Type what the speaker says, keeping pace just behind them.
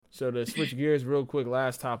So to switch gears real quick,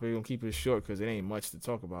 last topic, we're gonna keep it short because it ain't much to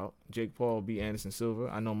talk about. Jake Paul beat Anderson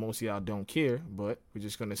Silva. I know most of y'all don't care, but we're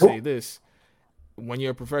just gonna say this: when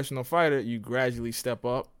you're a professional fighter, you gradually step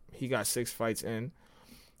up. He got 6 fights in.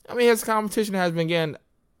 I mean, his competition has been getting.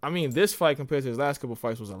 I mean, this fight compared to his last couple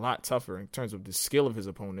fights was a lot tougher in terms of the skill of his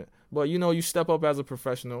opponent. But you step up as a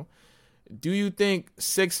professional. Do you think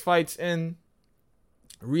 6 fights in,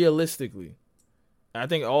 realistically? I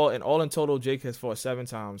think all in total, Jake has fought 7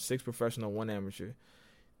 times, 6 professional, 1 amateur.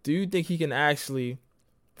 Do you think he can actually,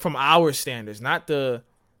 from our standards, not the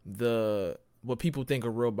what people think a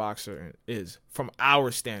real boxer is, from our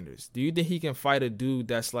standards, do you think he can fight a dude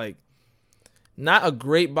that's like not a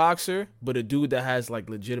great boxer, but a dude that has like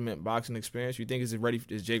legitimate boxing experience? You think is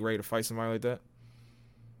Jake ready to fight somebody like that?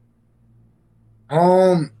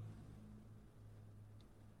 Are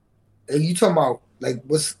you talking about like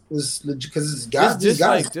what's legit? Because it's guys, these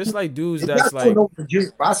guys, just like dudes these that's guys don't like know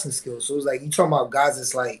legit boxing skills. So it's like you talking about guys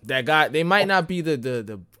that's like that guy. They might not be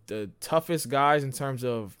the toughest guys in terms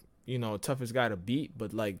of toughest guy to beat,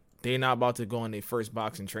 but like they're not about to go in their first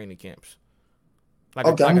boxing training camps. Like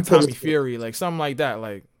okay, a Tommy Fury, like something like that.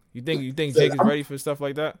 Like you think Jake is ready for stuff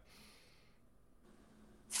like that?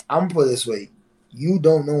 I'm gonna put it this way: you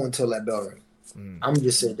don't know until that bell ring. I'm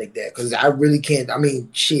just saying like that because I really can't. I mean,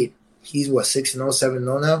 shit. He's what 6-0,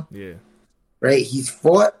 7-0 now. Yeah, right. He's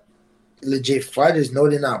fought legit fighters. No,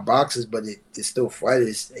 they're not boxers, but they're still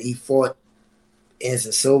fighters. He fought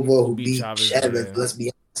Anderson Silva, who beat Chavez. Yeah. Let's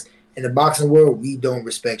be honest. In the boxing world, we don't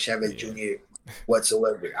respect Chavez Jr.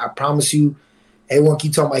 whatsoever. I promise you. Everyone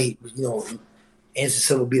keep talking about Anderson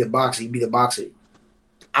Silva beat a boxer. He beat a boxer.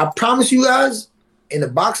 I promise you guys, in the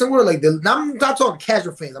boxing world, like I'm not talking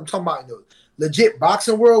casual fans. I'm talking about the legit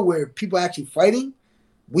boxing world where people are actually fighting.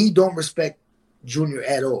 We don't respect Junior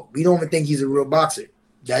at all. We don't even think he's a real boxer.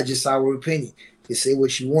 That's just our opinion. You say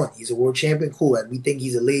what you want. He's a world champion, cool. And we think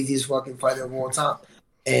he's the laziest fucking fighter of all time.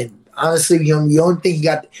 And honestly, we don't think he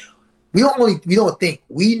got. We don't think.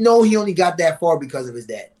 We know he only got that far because of his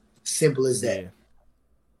dad. Simple as that. Yeah.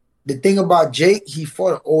 The thing about Jake, he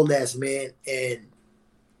fought an old ass man, and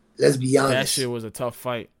let's be honest, that shit was a tough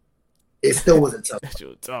fight. It still was a tough. That shit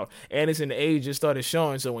was tough. Anderson age just started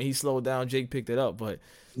showing, so when he slowed down, Jake picked it up. But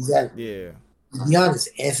exactly, yeah. To be honest,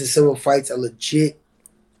 Anderson Silva fights a legit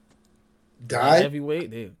guy.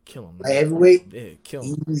 Heavyweight, they kill him. Like heavyweight, they kill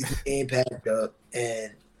him. He's getting packed up,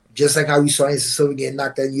 and just like how we saw Anderson Silva getting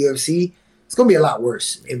knocked out in UFC, it's gonna be a lot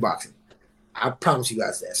worse in boxing. I promise you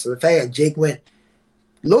guys that. So the fact that Jake went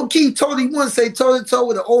low key, totally wouldn't say toe to toe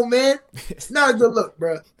with an old man. It's not a good look,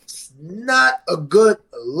 bro. It's not a good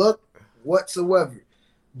look whatsoever.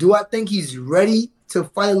 Do I think he's ready to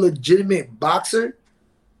fight a legitimate boxer?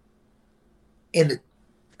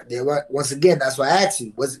 Once again, that's why I asked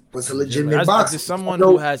you. What's a legitimate boxer? Someone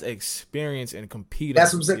who has experience in competing.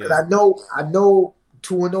 That's what I'm saying. Yeah. I know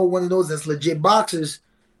 2-0, one of those that's legit boxers,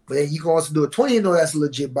 but then you can also do a 20-0 that's a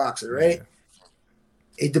legit boxer, right? Yeah.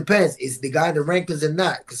 It depends. Is the guy in the rankings or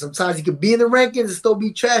not? Because sometimes he could be in the rankings and still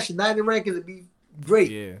be trash, and not in the rankings and be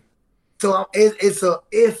great. Yeah. So it's a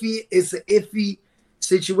iffy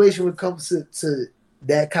situation when it comes to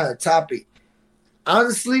that kind of topic.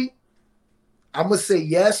 Honestly, I'm gonna say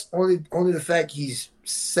yes. Only the fact he's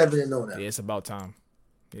 7-0 now. Yeah, it's about time.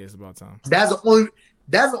 That's the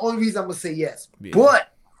only reason I'm gonna say yes. Yeah.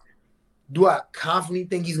 But do I confidently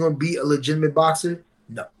think he's gonna be a legitimate boxer?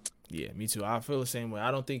 No. Yeah, me too. I feel the same way.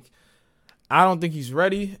 I don't think he's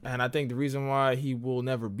ready, and I think the reason why he will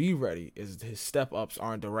never be ready is his step ups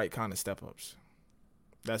aren't the right kind of step ups.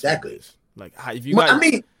 That's exactly what it is. Like if you got,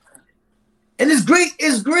 and it's great.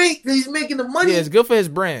 It's great that he's making the money. Yeah, it's good for his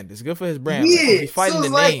brand. Yeah, like, he's fighting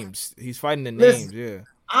names. He's fighting the names. Yeah,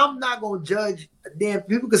 I'm not gonna judge. Damn,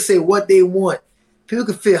 people can say what they want. People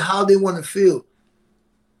can feel how they want to feel.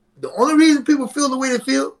 The only reason people feel the way they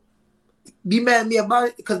feel, be mad at me about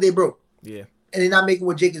it, because they broke. Yeah. And they're not making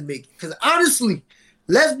what Jake is making. Because honestly,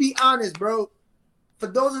 let's be honest, bro. For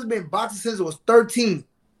those that's been boxing since it was 13,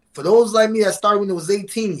 for those like me that started when it was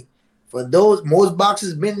 18, for those, most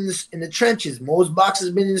boxers been in the trenches. Most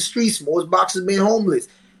boxers been in the streets. Most boxers been homeless.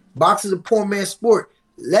 Boxing is a poor man's sport.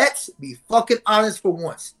 Let's be fucking honest for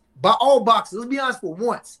once. By all boxers, let's be honest for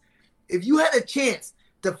once. If you had a chance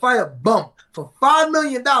to fight a bum for $5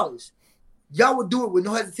 million, y'all would do it with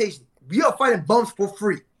no hesitation. We are fighting bums for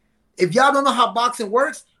free. If y'all don't know how boxing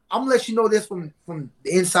works, I'm gonna let you know this from the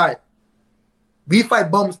inside. We fight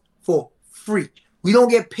bums for free. We don't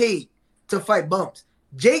get paid to fight bums.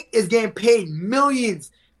 Jake is getting paid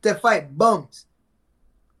millions to fight bums.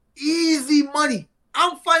 Easy money.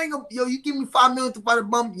 I'm fighting him. Yo, you give me $5 million to fight a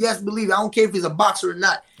bum? Yes, believe it. I don't care if he's a boxer or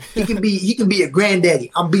not. He can be a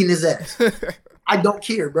granddaddy. I'm beating his ass. I don't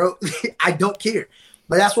care, bro. I don't care.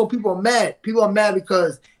 But that's what people are mad. People are mad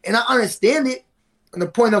because, and I understand it, on the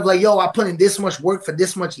point of like, yo, I put in this much work for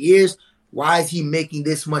this much years. Why is he making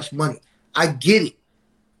this much money? I get it.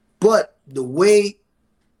 But the way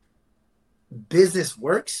business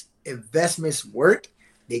works, investments work,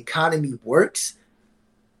 the economy works,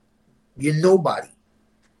 you're nobody.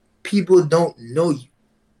 People don't know you,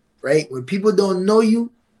 right? When people don't know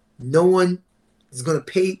you, no one is going to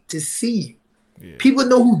pay to see you. Yeah. People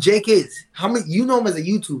know who Jake is. How many you know him as a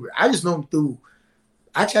YouTuber? I just know him through.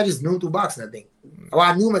 Actually, I just knew him through boxing. I think. Well,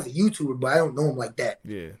 I knew him as a YouTuber, but I don't know him like that.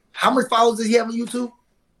 Yeah. How many followers does he have on YouTube?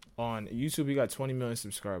 On YouTube, he got 20 million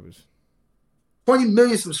subscribers. 20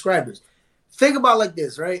 million subscribers. Think about it like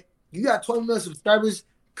this, right? You got 20 million subscribers.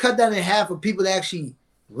 Cut that in half of people that actually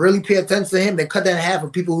really pay attention to him. Then cut that in half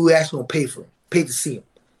of people who actually don't pay for him, pay to see him,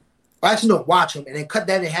 or actually don't watch him. And then cut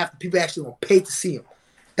that in half of people that actually don't pay to see him.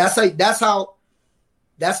 That's how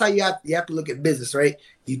you have to look at business, right?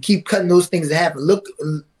 You keep cutting those things in half. And look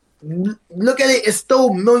at it. It's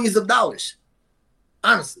still millions of dollars.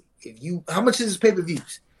 Honestly, how much is this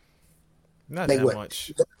pay-per-views? Not like that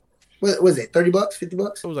much. What was it? $30,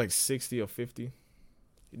 $50? It was like 60 or 50.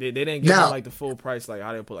 They didn't give it like the full price, like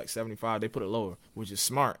how they put like 75. They put it lower, which is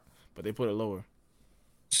smart, but they put it lower.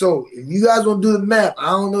 So if you guys want to do the math,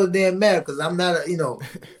 I don't know the damn math because I'm not,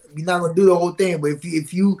 we're not gonna do the whole thing. But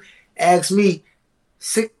if you ask me,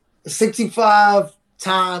 65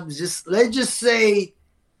 times, let's just say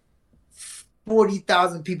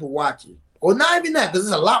 40,000 people watching, or not even that, because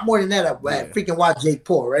there's a lot more than that. I freaking watch Jake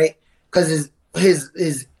Paul, right? Because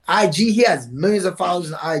his IG, he has millions of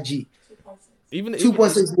followers on IG. Even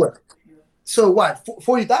 2.6 what? So what?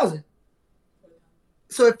 40,000.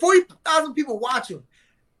 So if 40,000 people watch him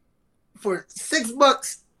for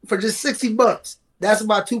 $6, for just $60, that's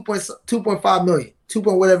about 2.5 million, 2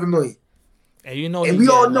 point whatever million. And we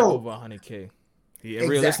all know over 100K.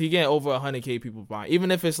 Realistically, he getting over 100K people buying.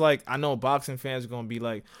 Even if it's like, I know boxing fans are gonna be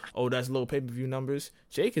like, "Oh, that's low pay-per-view numbers."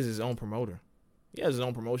 Jake is his own promoter. He has his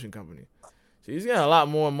own promotion company. So he's getting a lot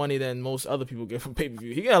more money than most other people get from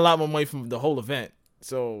pay-per-view. He get a lot more money from the whole event.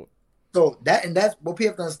 So that's what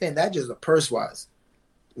people have to understand. That just a purse-wise.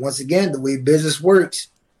 Once again, the way business works,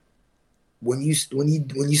 when you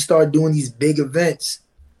start doing these big events,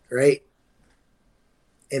 right?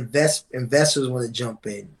 Investors want to jump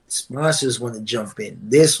in, sponsors want to jump in.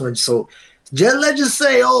 This one, so let's just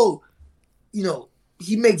say,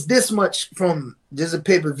 he makes this much from just a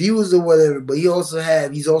pay-per-views or whatever, but he's also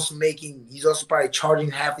probably charging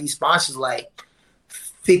half these sponsors like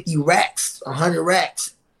 50 racks, 100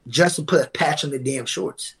 racks just to put a patch on the damn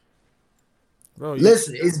shorts. Bro,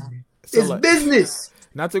 listen, it's business.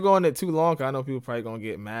 Not to go on it too long, because I know people probably gonna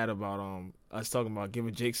get mad about us talking about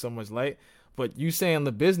giving Jake so much light. But you saying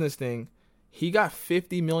the business thing, he got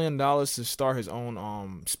 $50 million to start his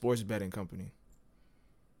own sports betting company.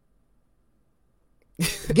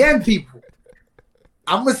 Again, people.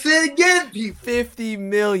 I'm going to say it again, people. $50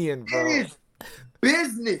 million, bro. It is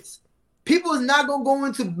business. People is not going to go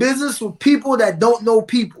into business with people that don't know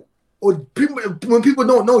people. Or when people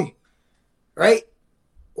don't know you. Right?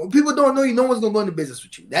 When people don't know you, no one's going to go into business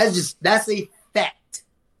with you. That's a fact.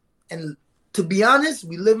 And to be honest,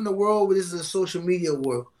 we live in a world where this is a social media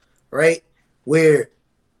world, right? Where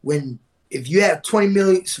if you have 20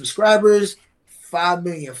 million subscribers, 5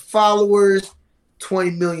 million followers,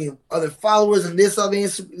 20 million other followers, and this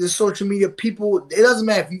social media, people, it doesn't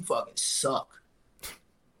matter if you fucking suck.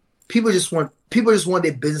 People just want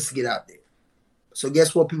their business to get out there. So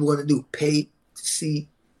guess what people are gonna do? Pay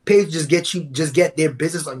to just get their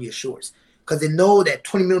business on your shorts. Because they know that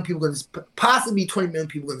 20 million people possibly 20 million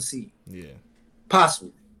people going to see you. Yeah.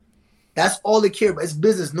 Possibly. That's all they care about. It's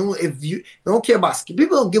business. No, if you don't care about skill,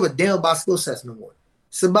 people don't give a damn about skill sets no more.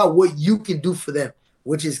 It's about what you can do for them,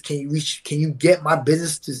 which is can you get my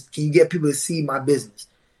business can you get people to see my business?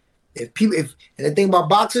 And the thing about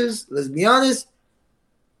boxers, let's be honest,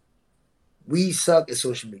 we suck at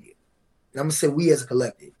social media. And I'm gonna say we as a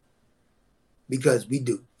collective. Because we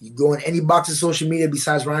do. You go on any boxing social media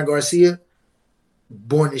besides Ryan Garcia,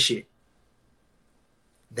 born this shit.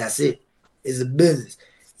 That's it. It's a business.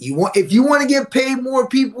 If you want to get paid more,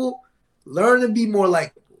 people, learn to be more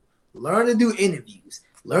likable. Learn to do interviews.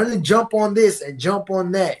 Learn to jump on this and jump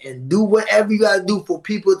on that and do whatever you gotta do for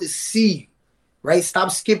people to see you. Right?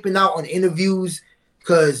 Stop skipping out on interviews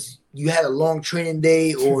because you had a long training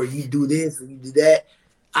day or you do this or you do that.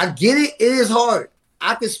 I get it. It is hard.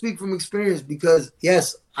 I can speak from experience because,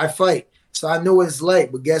 yes, I fight. So I know what it's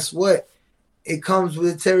like. But guess what? It comes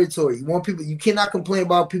with the territory. You want people. You cannot complain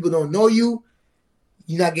about people don't know you.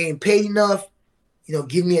 You're not getting paid enough.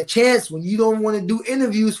 Give me a chance when you don't want to do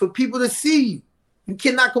interviews for people to see you. You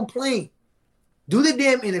cannot complain. Do the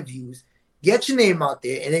damn interviews. Get your name out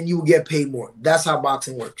there, and then you will get paid more. That's how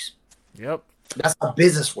boxing works. Yep. That's how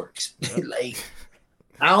business works. Yep.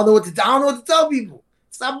 I don't know what to tell people.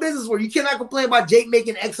 It's how business works. You cannot complain about Jake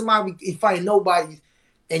making X amount fighting nobody,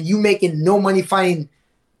 and you making no money fighting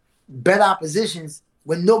better oppositions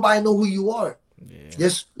when nobody know who you are. Yeah.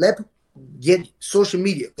 Just get social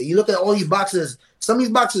media. You look at all these boxers. Some of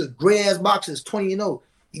these boxers, great ass boxers, 20-0.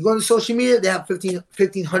 You go on social media, they have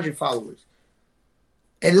 1,500 followers,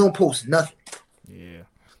 and they don't post nothing. Yeah,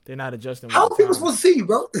 they're not adjusting. How are people supposed to see you,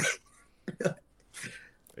 bro? I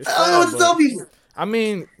don't know what to tell people. I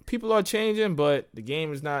mean, people are changing, but the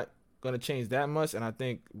game is not going to change that much. And I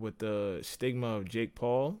think with the stigma of Jake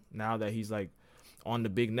Paul, now that he's like on the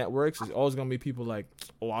big networks, there's always going to be people like,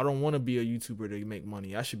 oh, I don't want to be a YouTuber to make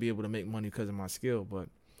money. I should be able to make money because of my skill. But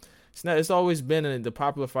it's always been, the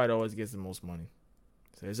popular fighter always gets the most money.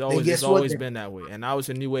 So it's always been that way. And now it's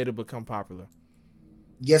a new way to become popular.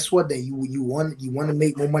 Guess what? Then you want to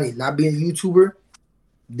make more money, not be a YouTuber,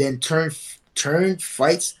 then turn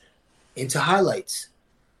fights into highlights,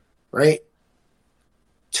 right?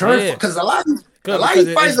 Because a lot of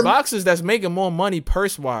these fights, boxers that's making more money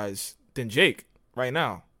purse wise than Jake right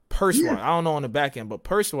now. Purse wise, I don't know on the back end, but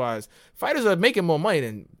purse wise, fighters are making more money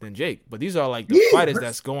than Jake. But these are like the fighters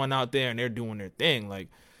that's going out there and they're doing their thing. Like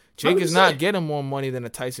Jake 100%. Is not getting more money than a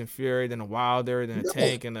Tyson Fury, than a Wilder, than a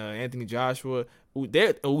Tank, and a Anthony Joshua.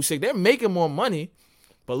 They're making more money,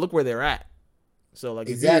 but look where they're at. So like,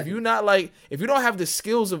 if you don't have the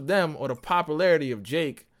skills of them or the popularity of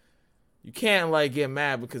Jake, you can't like get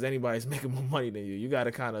mad because anybody's making more money than you. You got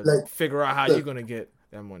to kind of figure out how you're gonna get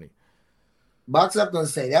that money. Boxers have to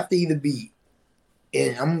understand they have to either be,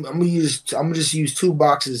 and I'm gonna just use two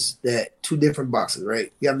different boxes,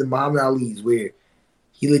 right? You have the Muhammad Ali's where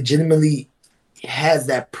he legitimately has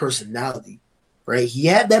that personality, right? He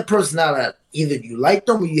had that personality. Either you like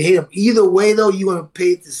him or you hate him. Either way, though, you're gonna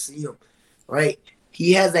pay to see him, right?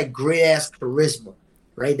 He has that great ass charisma,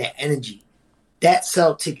 right? That energy, that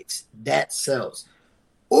sells tickets, that sells.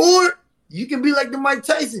 Or you can be like the Mike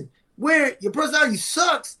Tyson, where your personality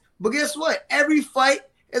sucks, but guess what? Every fight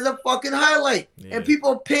is a fucking highlight, and people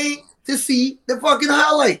are paying to see the fucking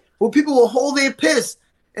highlight. Where people will hold their piss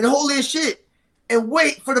and hold their shit and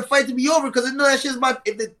wait for the fight to be over because they know that shit's about.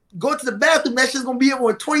 If they go to the bathroom, that shit's gonna be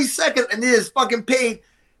over in 20 seconds, and then it's fucking paid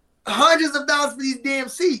hundreds of dollars for these damn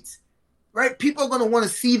seats, right? People are gonna want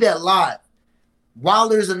to see that live.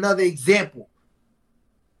 Wilder's another example,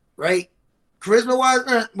 right? Charisma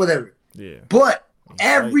wise, whatever. Yeah. But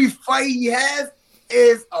every fight he has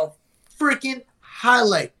is a freaking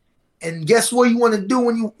highlight. And guess what you want to do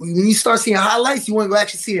when you start seeing highlights? You want to go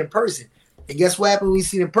actually see it in person. And guess what happens when you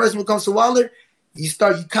see it in person when it comes to Wilder? You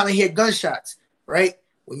kind of hear gunshots, right?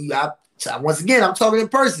 Once again, I'm talking in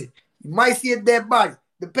person. You might see a dead body.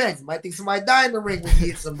 Depends. You might think somebody died in the ring when you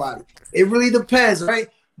hit somebody. It really depends, right?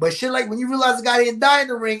 But shit, like when you realize the guy didn't die in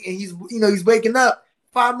the ring and he's waking up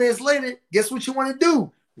 5 minutes later, guess what you want to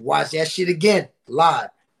do? Watch that shit again live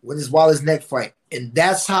when it's Wilder's next fight. And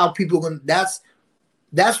that's how people are going to,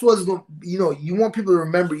 that's what's going to, you want people to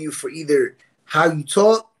remember you for either how you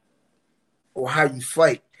talk or how you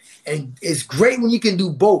fight. And it's great when you can do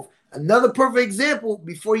both. Another perfect example,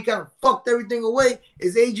 before he kind of fucked everything away,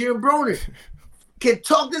 is Adrian Broner. Can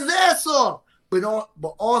talk his ass off, but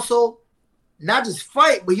also not just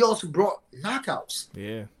fight, but he also brought knockouts.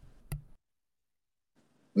 Yeah.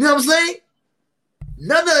 You know what I'm saying?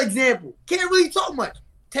 Another example. Can't really talk much.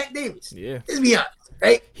 Tank Davis. Yeah. Let's be honest,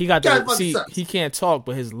 right? He got he can't talk,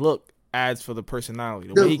 but his look adds for the personality.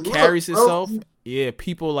 The way he carries himself,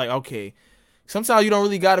 people like, okay. Sometimes you don't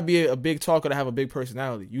really got to be a big talker to have a big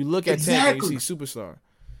personality. You look at Tank and you see superstar.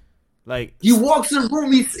 Like, he walks in the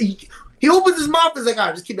room, he opens his mouth and is like, all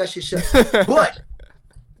right, just keep that shit shut. But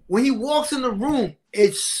when he walks in the room,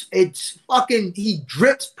 it's fucking, he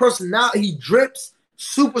drips personality, he drips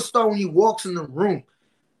superstar when he walks in the room.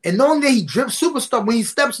 And not only that he drips superstar, when he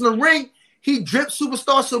steps in the ring, he drips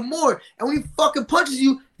superstar some more. And when he fucking punches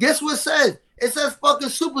you, guess what it says? It says fucking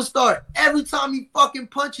superstar every time he fucking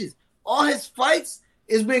punches. All his fights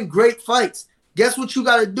has been great fights. Guess what you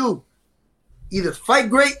got to do? Either fight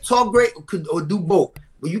great, talk great, or do both.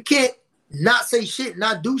 But you can't not say shit,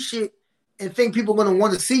 not do shit, and think people are going to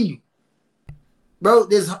want to see you. Bro,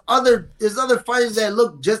 there's other fighters that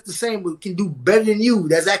look just the same but can do better than you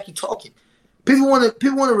that's actually talking. People want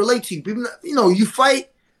to relate to you. People, you fight.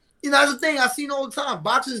 That's the thing I seen all the time.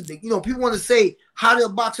 Boxers, people want to say, how did a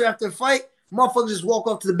boxer after a fight? Motherfuckers just walk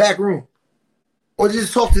off to the back room. Or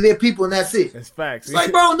just talk to their people and that's it. It's facts. It's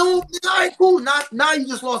like, bro, no, all right, cool. Now you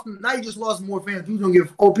just lost more fans. People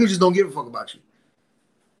just don't give a fuck about you.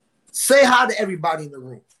 Say hi to everybody in the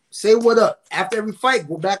room. Say what up. After every fight,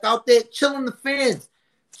 go back out there, chill with the fans.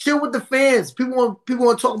 Chill with the fans. People want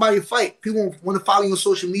to talk about your fight. People want to follow you on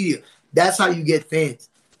social media. That's how you get fans.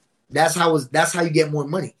 That's how you get more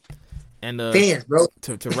money. And fans, bro.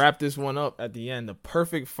 To wrap this one up at the end, the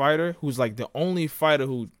perfect fighter, who's like the only fighter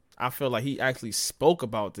who I feel like he actually spoke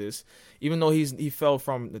about this, even though he fell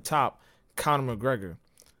from the top, Conor McGregor.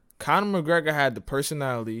 Conor McGregor had the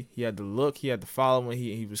personality, he had the look, he had the following,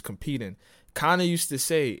 he was competing. Conor used to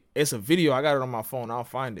say, it's a video, I got it on my phone, I'll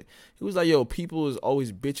find it. He was like, yo, people is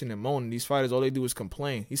always bitching and moaning. These fighters, all they do is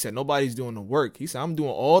complain. He said, nobody's doing the work. He said, I'm doing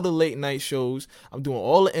all the late night shows, I'm doing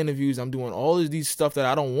all the interviews, I'm doing all of these stuff that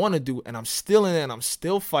I don't want to do, and I'm still in it, and I'm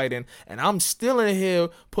still fighting, and I'm still in here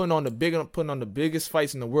putting on the biggest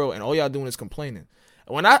fights in the world, and all y'all doing is complaining.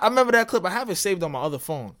 When I remember that clip, I have it saved on my other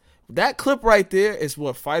phone. That clip right there is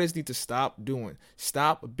what fighters need to stop doing.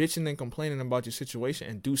 Stop bitching and complaining about your situation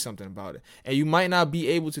and do something about it. And you might not be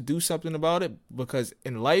able to do something about it because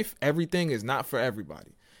in life, everything is not for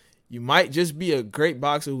everybody. You might just be a great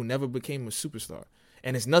boxer who never became a superstar.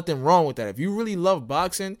 And there's nothing wrong with that. If you really love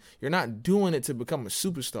boxing, you're not doing it to become a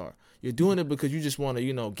superstar. You're doing it because you just want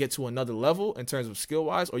to, get to another level in terms of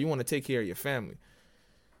skill-wise, or you want to take care of your family.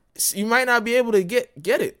 You might not be able to get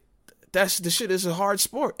it. That's the shit. It's a hard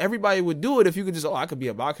sport. Everybody would do it if you could just, I could be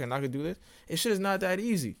a boxer and I could do this. It shit is not that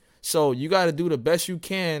easy. So you got to do the best you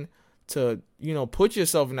can to, put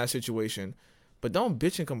yourself in that situation. But don't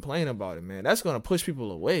bitch and complain about it, man. That's going to push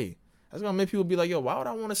people away. That's going to make people be like, yo, why would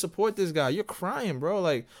I want to support this guy? You're crying, bro.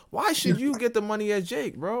 Like, why should you get the money as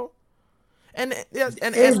Jake, bro? And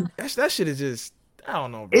that shit is just, I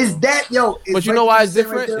don't know, bro. Is that, but you know why it's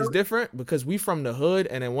different? Right, it's different because we from the hood,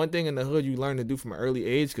 and then one thing in the hood you learn to do from an early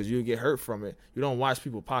age because you get hurt from it. You don't watch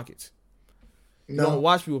people's pockets. You don't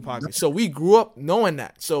watch people's pockets. So we grew up knowing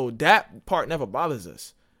that. So that part never bothers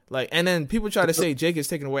us. Like, and then people try to say Jake is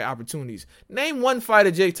taking away opportunities. Name one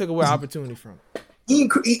fighter Jake took away opportunity from.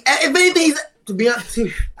 If anything, to be honest,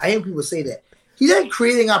 I hear people say that. He's not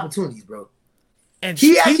creating opportunities, bro. And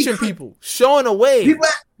teaching people, showing a way. People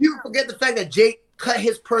forget the fact that Jake cut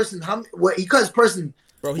his person. He cut his person.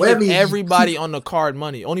 Bro, he gave everybody on the card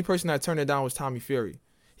money. Only person that turned it down was Tommy Fury.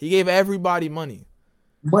 He gave everybody money.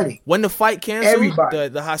 When the fight canceled,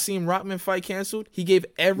 the Hakeem Rockman fight canceled, he gave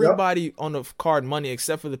everybody on the card money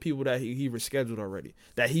except for the people that he rescheduled already,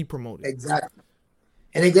 that he promoted. Exactly.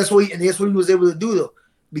 And then guess what he was able to do though?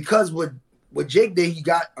 Because what Jake did, he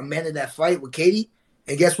got amended that fight with Katie.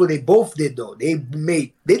 And guess what they both did though? They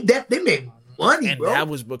made money, and bro. That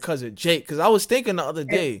was because of Jake. Because I was thinking the other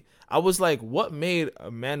day, I was like, what made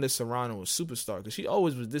Amanda Serrano a superstar? Because she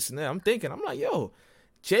always was this and that. I'm like, yo,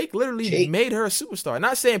 Jake literally made her a superstar.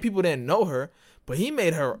 Not saying people didn't know her, but he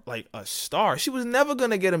made her like a star. She was never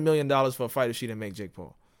gonna get $1 million for a fight if she didn't make Jake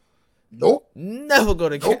Paul. Nope. Never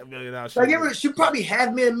gonna get $1 million. Like she probably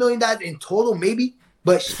have made $1 million in total, maybe,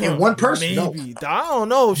 but in one person, maybe. No. I don't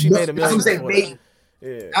know if she made $1 million. I'm saying maybe.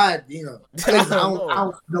 Yeah. I don't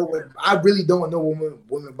know. I really don't know what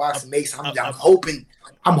women boxing makes. I'm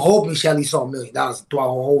hoping she at least saw $1 million throughout her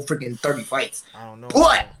whole freaking 30 fights. I don't know.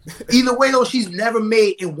 But either way though, she's never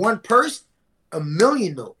made in one purse $1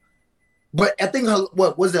 million though. But I think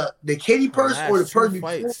what was the Katie purse or the purse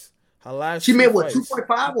before? Her last she made what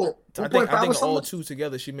 2.5 or 2.5 I think or all two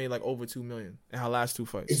together she made like over $2 million in her last 2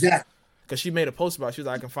 fights. Exactly. Because she made a post about it. She was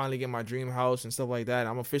like, I can finally get my dream house and stuff like that.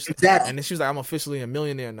 I'm officially And then she was like, I'm officially a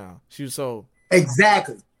millionaire now. She was so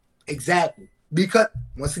Exactly. Because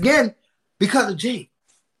once again, because of Jake.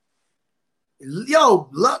 Yo,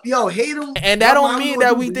 hate him. And that don't mean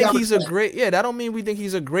that we think he's a great that don't mean we think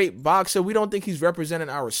he's a great boxer. We don't think he's representing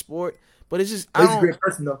our sport. But it's just he's a great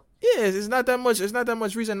person though. Yeah, it's not that much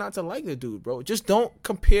reason not to like the dude, bro. Just don't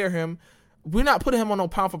compare him. We're not putting him on no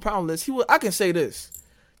pound for pound list. I can say this.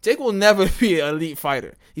 Jake will never be an elite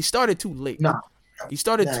fighter. He started too late. He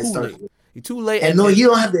started too late. He's too late. And no, you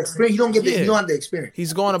don't have the experience. You don't get you don't have the experience.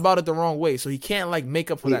 He's going about it the wrong way, so he can't make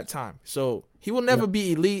up for that time. So he will never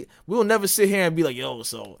be elite. We will never sit here and be like, yo,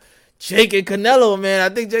 so Jake and Canelo, man.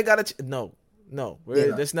 I think Jake got to no.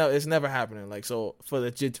 It's never happening. Like so for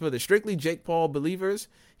the strictly Jake Paul believers,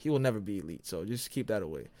 he will never be elite. So just keep that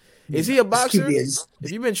away. Is he a boxer?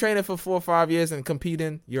 If you've been training for 4 or 5 years and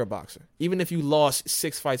competing, you're a boxer. Even if you lost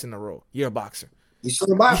 6 fights in a row, you're a boxer. You're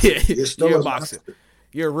still a boxer. Yeah, you're a boxer.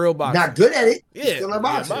 You're a real boxer. Not good at it. Yeah, you're still a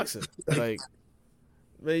boxer.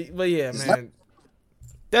 But yeah, man.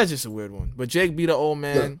 That's just a weird one. But Jake beat an old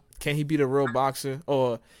man. can he beat a real boxer,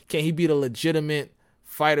 or can he beat a legitimate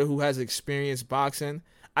fighter who has experience boxing?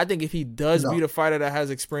 I think if he does beat a fighter that has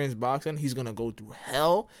experience boxing, he's gonna go through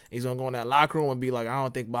hell. He's gonna go in that locker room and be like, I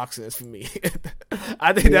don't think boxing is for me.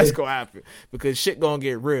 I think that's gonna happen because shit gonna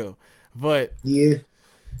get real. But man,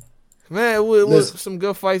 with some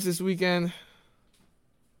good fights this weekend.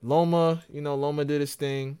 Loma did his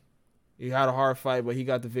thing. He had a hard fight, but he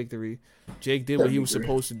got the victory. Jake did what he was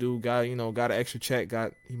supposed to do. Got an extra check.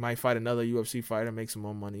 He might fight another UFC fighter, make some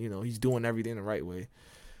more money. He's doing everything the right way.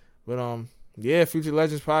 But Future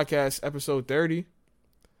Legends Podcast, episode 30.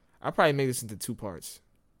 I'll probably make this into 2 parts.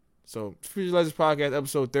 So Future Legends Podcast,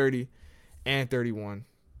 episode 30 and 31.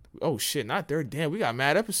 Oh shit, not 30. Damn, we got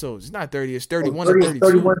mad episodes. It's not 30, it's 31 and 32.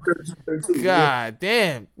 31, 32. God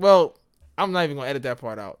damn. Well, I'm not even gonna edit that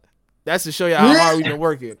part out. That's to show you how hard we've been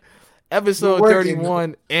working. Episode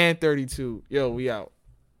 31 and 32. Yo, we out.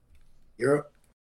 You're